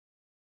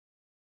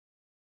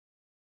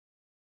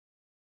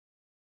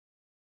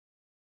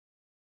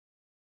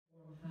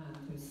hand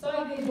to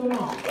Xavier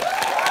Dolan.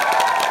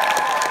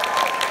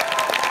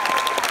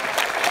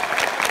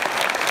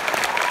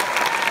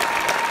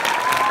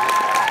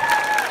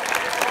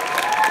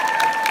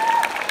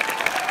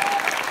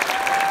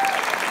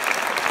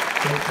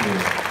 Thank you.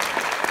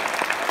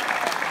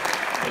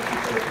 Thank you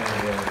for the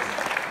kind words.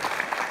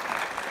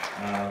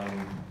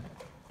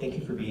 Thank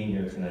you for being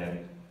here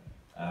tonight.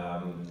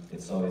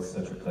 It's always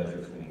such a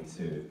pleasure for me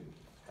to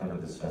come to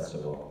this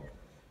festival.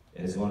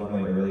 It is one of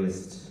my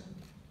earliest,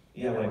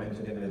 when I come to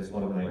think of it, it's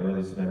one of my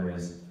earliest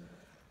memories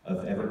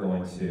of ever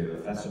going to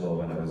a festival.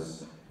 When I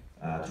was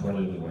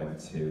 20, we went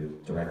to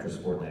Director's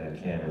Sport Night in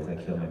Cannes with I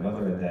Killed My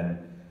Mother, and then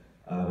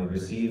we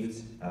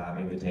received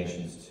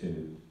invitations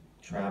to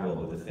travel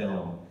with the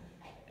film,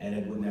 and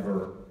it would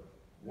never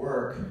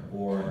work,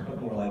 or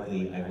more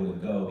likely I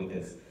wouldn't go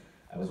because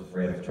I was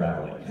afraid of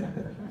traveling.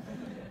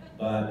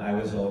 But I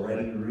was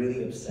already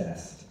really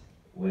obsessed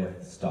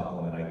with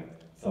Stockholm, and I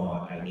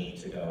thought, I need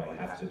to go, I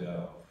have to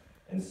go.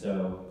 And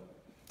so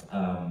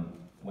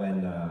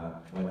when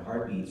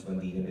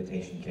the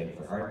invitation came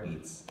for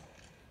Heartbeats,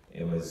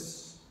 it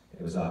was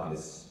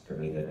obvious for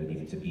me that we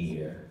needed to be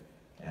here.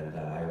 And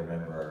I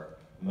remember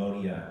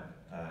Monia,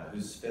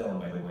 whose film,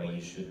 by the way,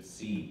 you should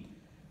see,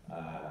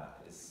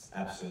 is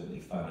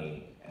absolutely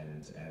funny,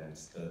 and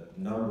the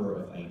number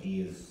of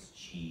ideas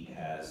she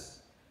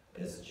has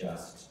is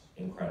just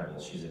incredible.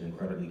 She's an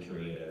incredibly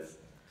creative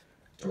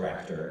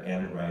director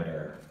and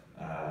writer,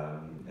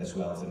 as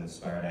well as an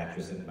inspired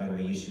actress. And by the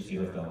way, you should see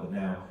her film. But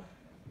now,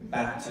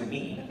 back to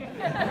me.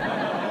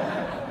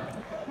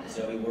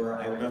 So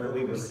I remember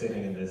we were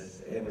sitting in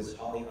this, it was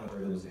Holly Hunter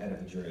who was head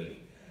of the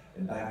jury.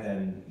 And back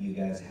then, you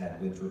guys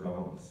had Winter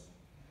Bones.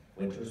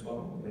 Winter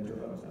Bones,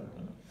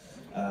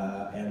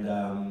 I don't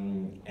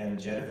know. And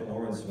Jennifer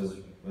Lawrence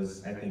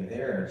was I think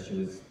there, and she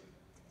was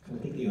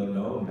completely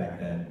unknown back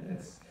then.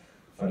 It's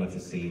funny to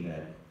see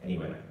that,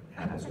 anyway, it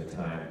happens with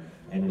time.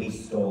 And we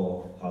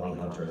stole Holly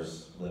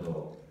Hunter's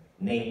little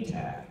name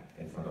tag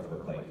in front of her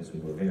plate because we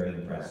were very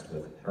impressed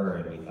with her,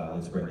 and we thought,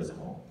 let's bring this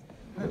home.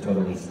 We're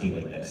totally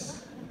stealing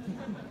this.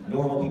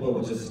 Normal people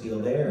would just steal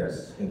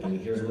theirs, thinking,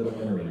 here's a little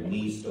memory,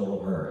 we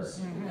stole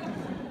hers.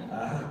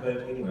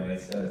 But anyway,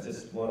 it's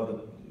just one of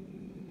the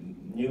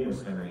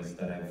numerous memories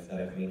that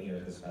I've made here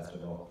at this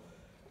festival,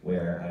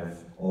 where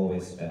I've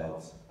always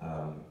felt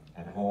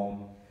at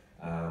home.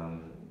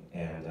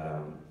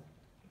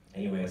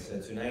 Anyway, so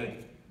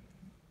tonight,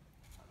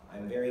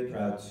 I'm very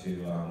proud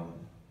to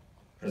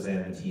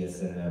present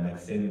Matthias and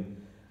Maxime.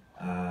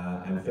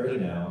 I'm 30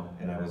 now,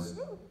 and I was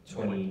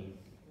 20.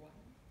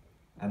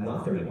 I'm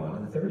not 31,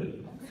 I'm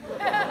 30.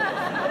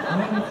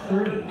 I'm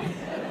 30,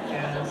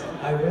 and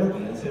I will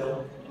be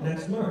until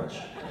next March.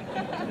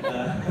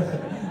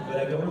 But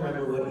I don't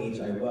remember what age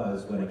I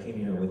was when I came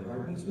here with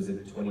Heartbeats. Was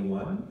it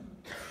 21?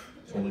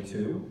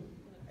 22?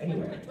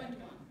 Anyway.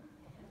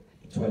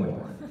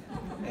 21.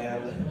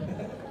 And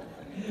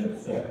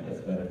so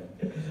that's better.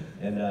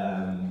 And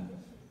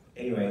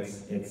anyway,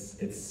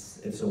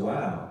 it's a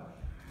while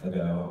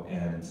ago,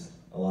 and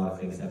a lot of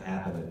things have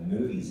happened, and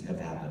movies have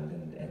happened,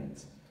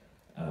 and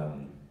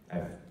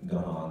I've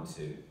gone on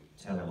to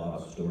tell a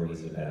lot of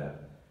stories about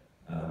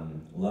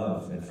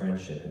love and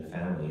friendship and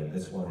family, and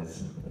this one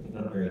is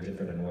not very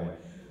different in a way,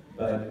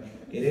 but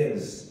it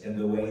is in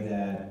the way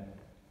that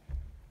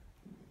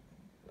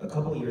a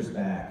couple years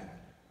back,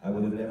 I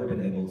would have never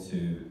been able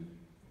to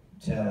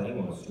tell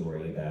anyone a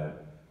story about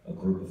a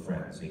group of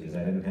friends, because I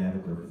didn't have a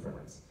group of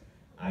friends.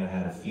 I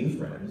had a few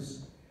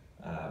friends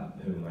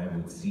whom I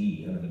would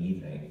see in the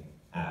evening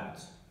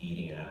out,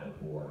 eating out,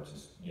 or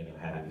just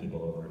having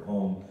people over at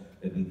home.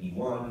 It would be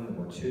one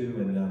or two,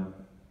 and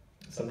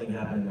something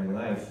happened in my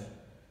life.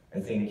 I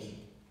think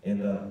in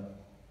the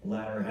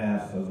latter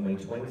half of my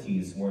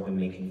 20s, more than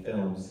making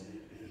films,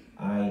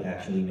 I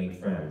actually made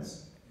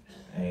friends.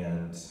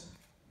 And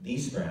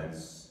these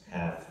friends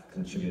have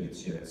contributed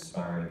to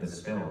inspiring this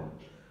film,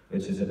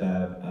 which is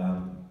about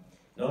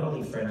not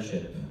only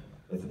friendship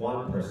with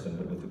one person,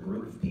 but with a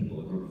group of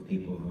people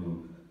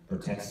who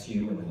protects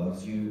you and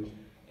loves you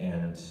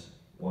and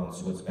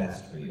wants what's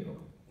best for you,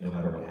 no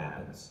matter what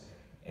happens.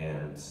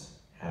 And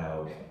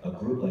how a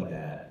group like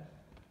that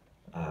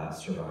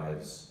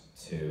survives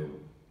to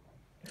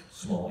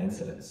small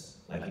incidents,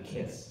 like a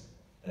kiss.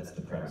 That's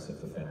the premise of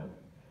the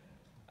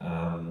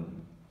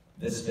film.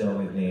 This film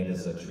I've made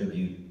as a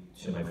tribute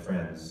to my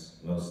friends,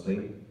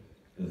 mostly,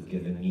 who've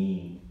given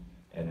me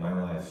and my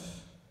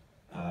life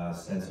a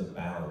sense of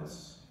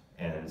balance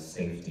and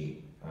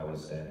safety, I would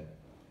say.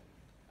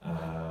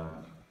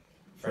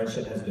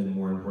 Friendship has been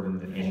more important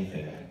than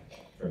anything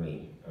for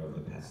me over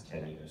the past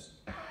 10 years.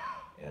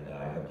 And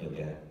I hope you'll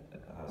get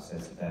a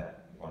sense of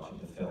that watching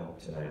the film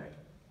tonight.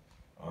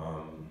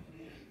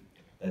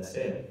 That's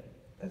it.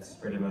 That's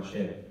pretty much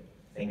it.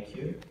 Thank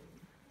you.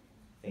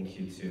 Thank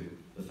you to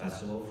the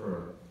festival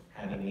for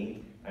having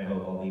me. I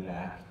hope I'll be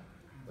back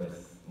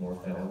with more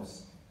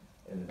films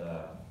in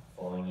the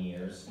following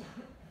years.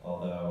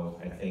 Although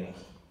I think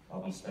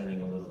I'll be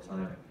spending a little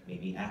time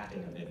maybe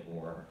acting a bit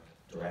more,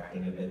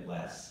 directing a bit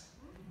less,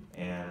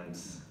 and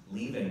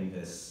leaving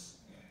this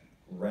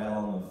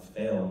realm of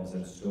films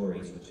and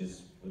stories,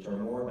 which are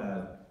more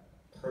about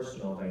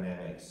personal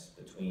dynamics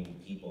between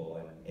people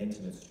and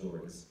intimate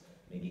stories.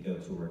 Maybe go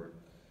toward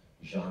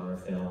genre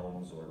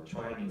films or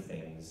try new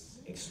things,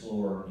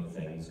 explore new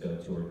things, go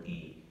toward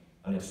the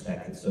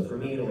unexpected. So for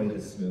me, in a way,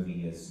 this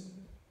movie is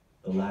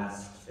the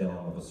last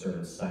film of a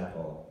certain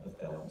cycle of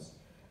films.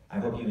 I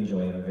hope you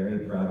enjoy it. I'm very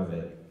proud of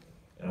it,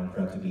 and I'm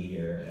proud to be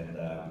here, and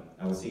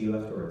I will see you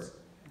afterwards.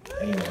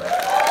 Anyway.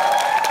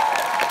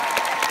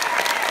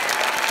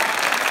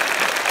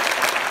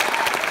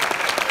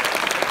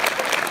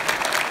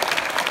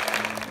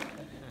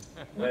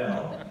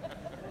 Well,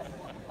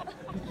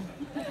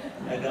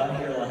 I got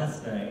here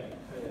last night,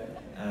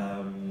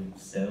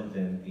 settled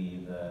in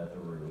the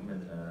room,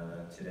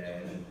 and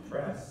today I'm in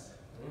press.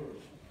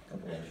 A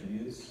couple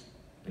interviews,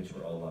 which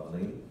were all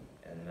lovely,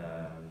 and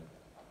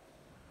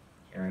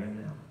here I am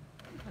now.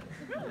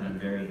 And I'm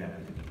very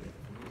happy to be here.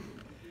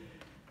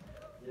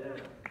 Yeah.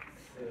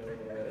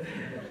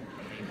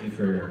 Thank you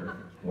for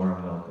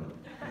warm welcome.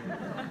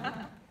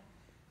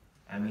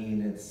 I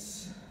mean,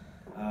 it's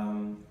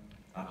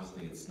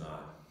obviously it's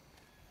not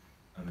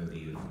a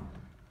movie of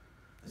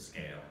the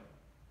scale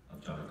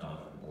of Xavier Dolan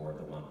or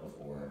the one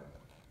before.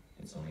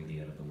 It's only the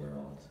end of the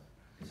world.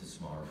 It's a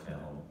smaller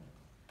film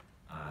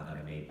that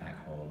I made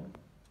back home,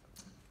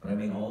 but I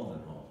made all of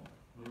them home.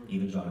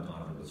 Even Xavier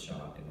Dolan was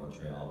shot in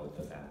Montreal with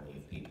the family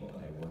of people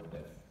that I worked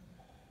with.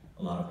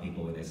 A lot of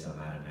people, when they saw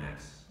Matt and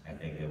Max, I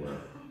think they were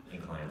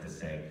inclined to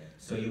say,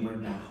 "So you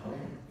went back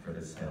home for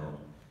this film?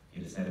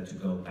 You decided to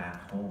go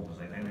back home?" I was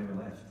like, "I never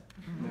left."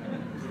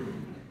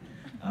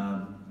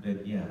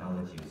 But yeah, I'll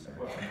let you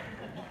start.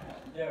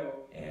 Yeah.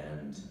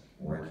 And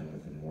working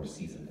with a more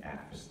seasoned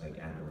actress like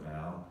Amber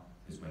Val,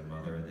 who's my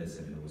mother in this,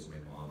 and who was my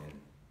mom in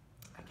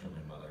I Killed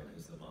My Mother,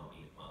 who's the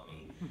mommy of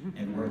mommy,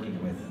 and working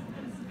with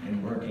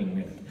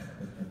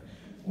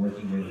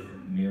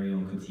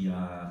Marion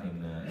Cotillard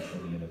in It's the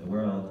End of the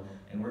World,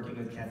 and working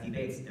with Kathy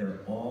Bates.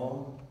 They're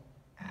all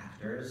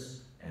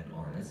actors and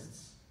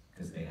artists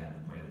because they have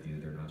a point of view.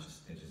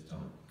 They just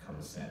don't come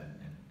to set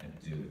and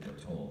do what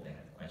they're told. They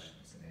have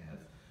questions and they have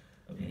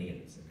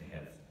opinions and they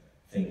have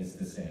things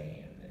to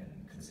say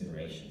and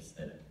considerations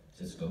that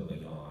just go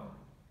beyond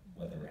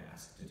what they're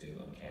asked to do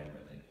on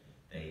camera.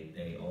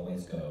 They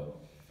always go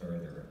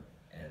further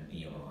and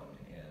beyond,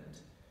 and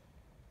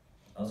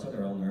also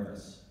they're all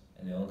nervous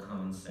and they all come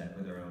on set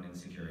with their own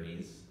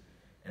insecurities,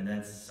 and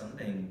that's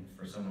something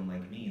for someone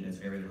like me that's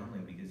very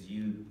humbling, because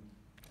you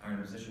are in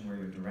a position where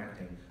you're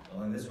directing.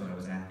 Well, in this one I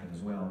was acting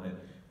as well, but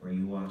where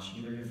you watch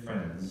either your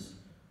friends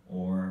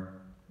or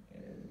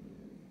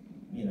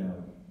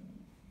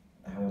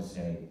I would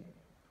say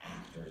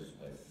actors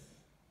with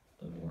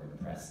a more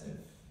impressive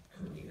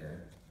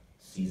career,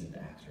 seasoned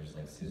actors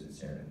like Susan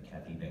Sarandon and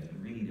Kathy Bates,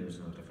 but really there was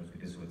no difference,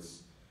 because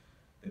what's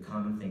the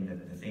common thing,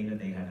 the thing that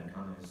they have in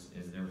common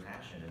is their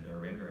passion and their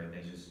rigor, and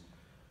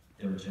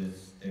they're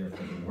there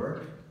for the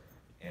work,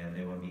 and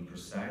they want to be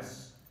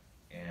precise,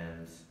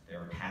 and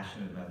they're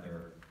passionate about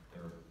their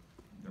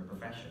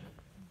profession.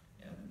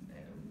 And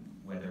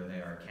whether they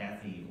are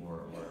Kathy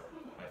or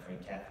my friend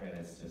Catherine,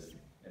 it's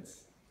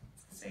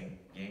the same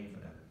game for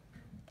them.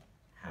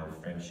 How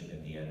friendship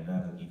in the end, and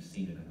now that you've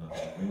seen it, I'm not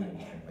ruining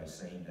anything by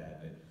saying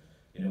that, but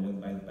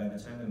by the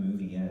time the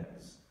movie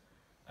ends,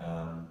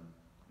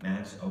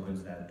 Max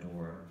opens that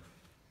door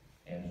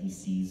and he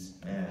sees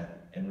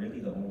Matt, and really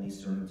the only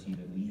certainty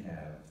that we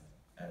have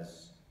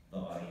as the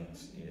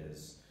audience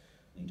is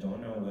we don't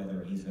know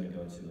whether he's going to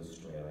go to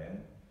Australia.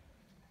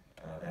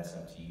 That's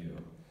up to you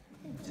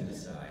to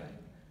decide.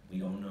 We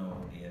don't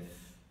know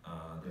if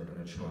they're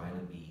going to try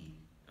to be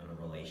in a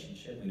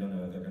relationship. We don't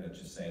know if they're going to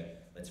just say,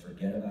 let's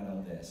forget about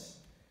all this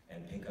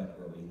and pick up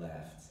where we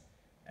left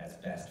as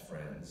best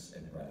friends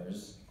and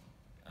brothers.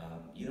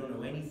 You don't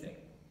know anything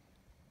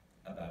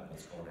about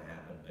what's going to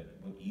happen, but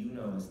what you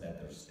know is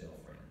that they're still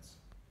friends.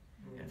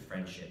 And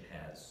friendship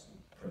has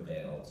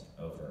prevailed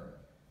over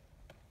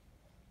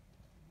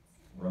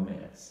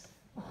romance,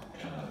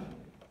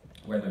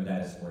 whether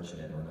that is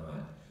fortunate or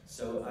not.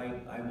 So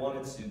I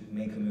wanted to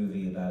make a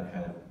movie about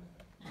how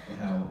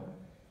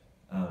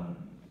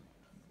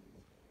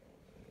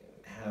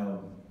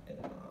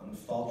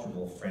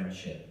unfalterable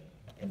friendship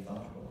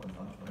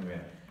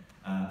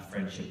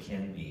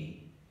can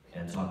be,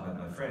 and talk about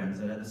my friends,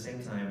 and at the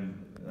same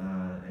time,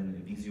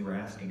 and because you were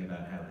asking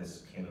about how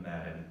this came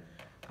about, and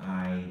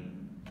I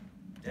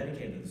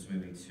dedicated this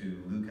movie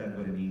to Luca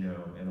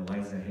Guadagnino and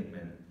Eliza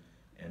Hickman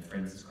and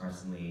Francis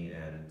Carson Lee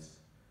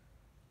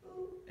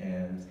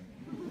and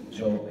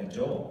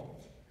Joel,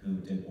 who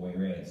did Boy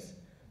Race,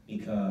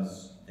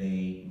 because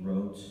they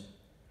wrote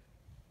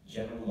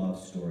gentle love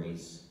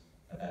stories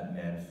about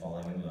men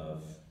falling in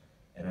love,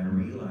 and I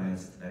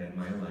realized that in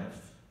my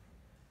life,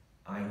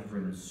 I have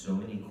written so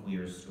many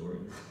queer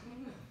stories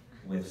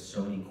with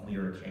so many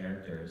queer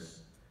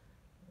characters,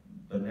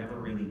 but never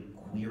really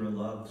queer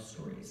love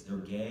stories. They're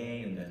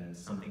gay and then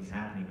something's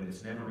happening, but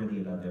it's never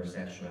really about their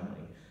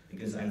sexuality.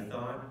 Because I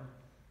thought,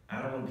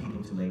 I don't want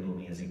people to label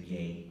me as a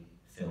gay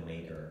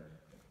filmmaker.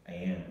 I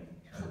am,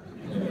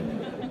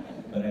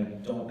 But I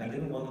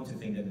didn't want them to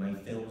think that my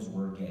films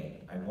were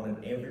gay. I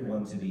wanted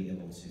everyone to be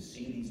able to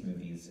see these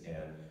movies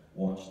and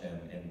watch them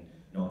and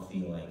not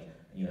feel like,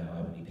 you know,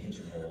 I would be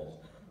pigeonholed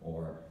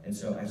and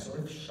so I sort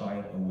of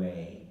shied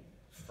away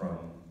from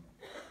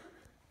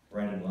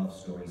writing love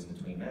stories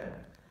between men,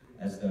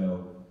 as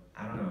though,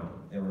 I don't know,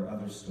 there were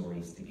other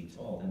stories to be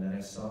told. And then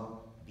I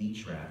saw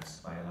Beach Rats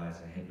by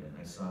Eliza Hickman.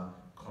 I saw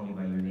Call Me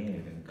By Your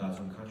Name and God's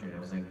Own Country, and I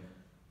was like,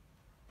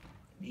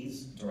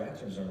 these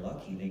directors are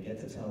lucky, they get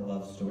to tell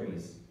love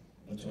stories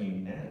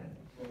between men.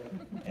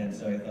 And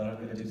so I thought I'm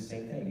gonna do the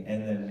same thing,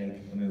 and then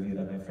make a movie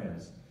about my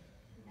friends.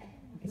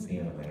 It's the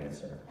end of my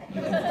answer.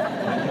 You can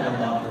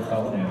unlock your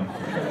phone now.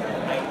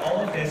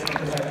 All of this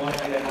because I want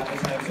you to have the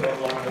time to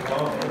unlock the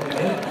phone.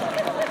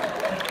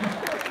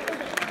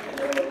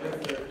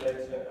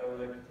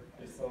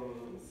 There's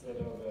some sort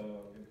of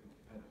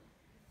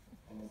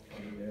almost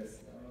 20 years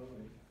now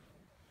with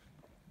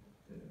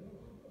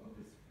all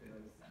these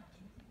films.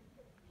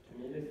 To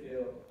me, they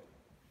feel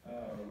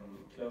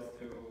close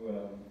to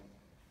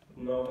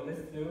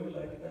novelists do,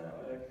 like now,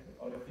 like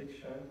auto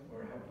fiction or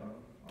have done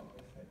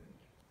always, I think.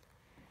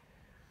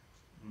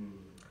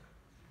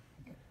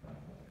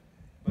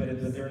 But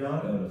they're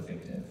not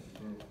auto-fictive.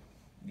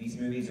 These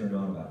movies are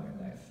not about my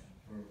life.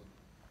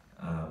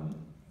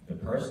 They're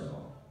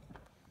personal,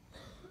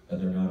 but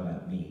they're not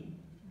about me.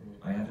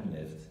 I haven't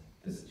lived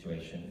this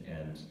situation,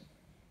 and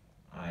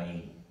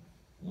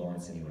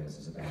Lawrence anyways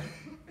is about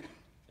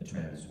a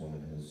trans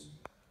woman who's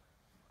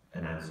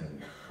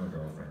announcing her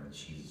girlfriend that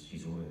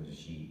she's a woman, that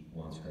she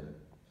wants her to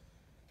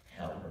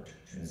help her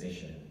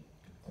transition.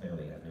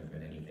 Clearly, I've never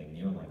been anything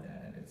near like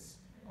that, and it's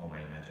all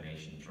my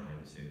imagination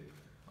trying to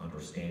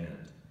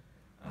understand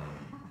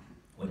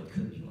what it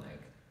could be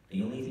like.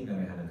 The only thing that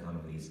I have in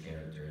common with these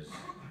characters,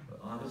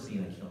 obviously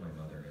I Kill My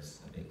Mother is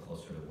a bit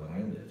closer to what I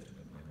lived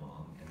with my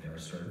mom, and there are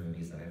certain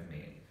movies that I've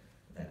made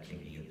that can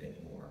be a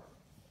bit more.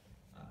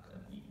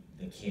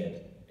 The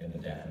kid in The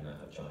Death and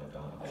Death of John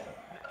O'Donovan,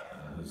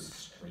 who's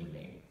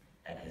screaming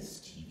at his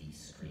TV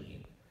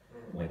screen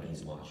when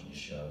he's watching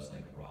shows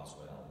like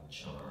Roswell and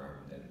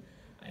Charmed,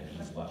 and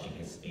he's watching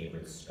his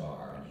favorite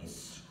star, and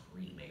he's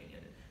screaming,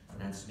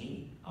 and that's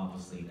me.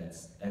 Obviously,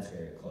 that's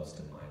very close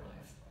to my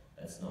life.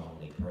 That's not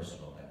only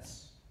personal,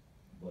 that's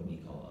what we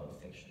call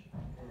auto-fiction.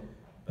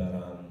 But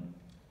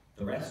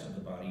the rest of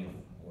the body of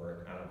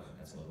work, I don't know,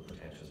 that's a little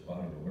pretentious,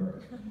 body of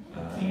work.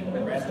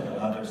 The rest of the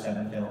other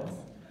 7 films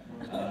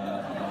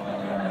are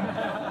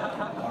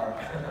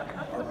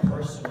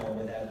personal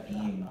without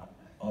being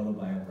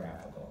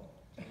autobiographical.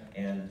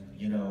 And,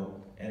 you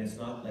know, and it's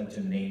not like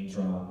to name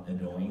drop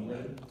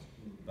annoyingly,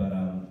 but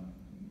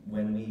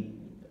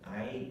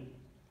I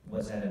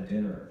was at a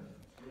dinner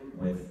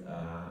with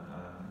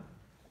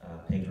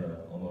Pedro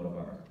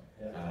Almodovar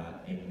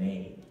in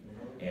May,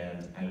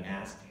 and I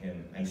asked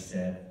him, I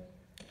said,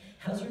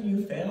 "How's your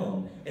new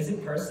film? Is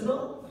it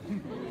personal?"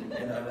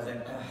 And I was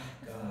like, oh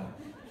God,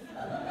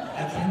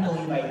 I can't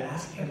believe I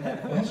asked him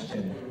that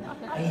question.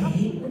 I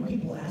hate when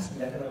people ask me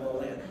that, and I'm all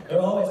like, they're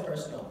always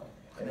personal.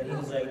 And then he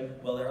was like,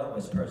 well, they're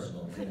always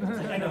personal. I was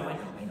like, I know.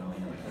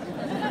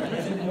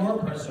 Is it more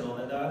personal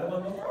than the other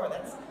one before?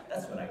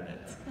 That's what I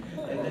meant.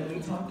 And then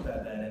we talked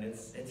about that, and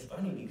it's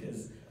funny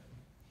because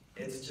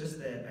it's just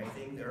that I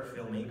think there are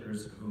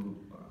filmmakers who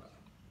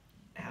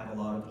have a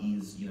lot of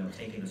ease, you know,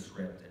 taking a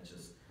script and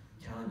just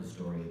telling a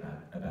story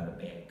about a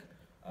bank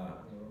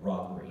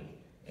robbery,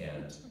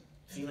 and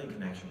feeling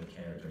connection with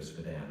characters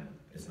for them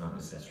is not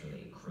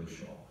necessarily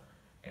crucial.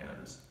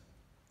 And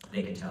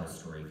they can tell a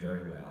story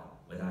very well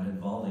without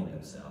involving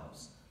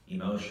themselves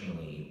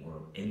emotionally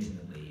or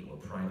intimately or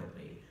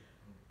privately.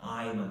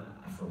 I,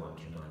 for one,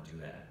 cannot do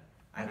that.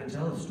 I can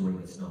tell a story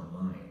that's not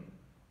mine,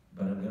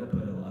 but I'm going to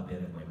put a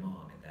bit of my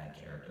mom in that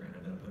character, and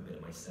I'm going to put a bit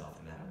of myself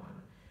in that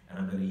one. And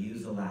I'm going to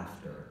use the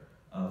laughter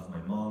of my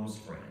mom's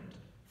friend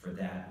for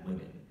that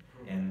woman.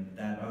 And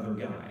that other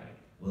guy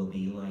will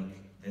be like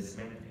this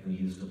man who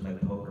used to play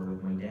poker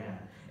with my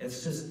dad.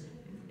 It's just,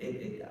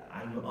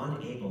 I'm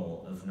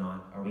unable of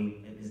not,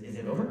 is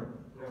it over?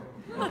 No.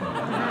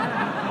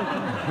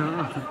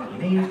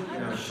 Okay. You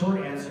know,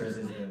 short answers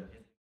is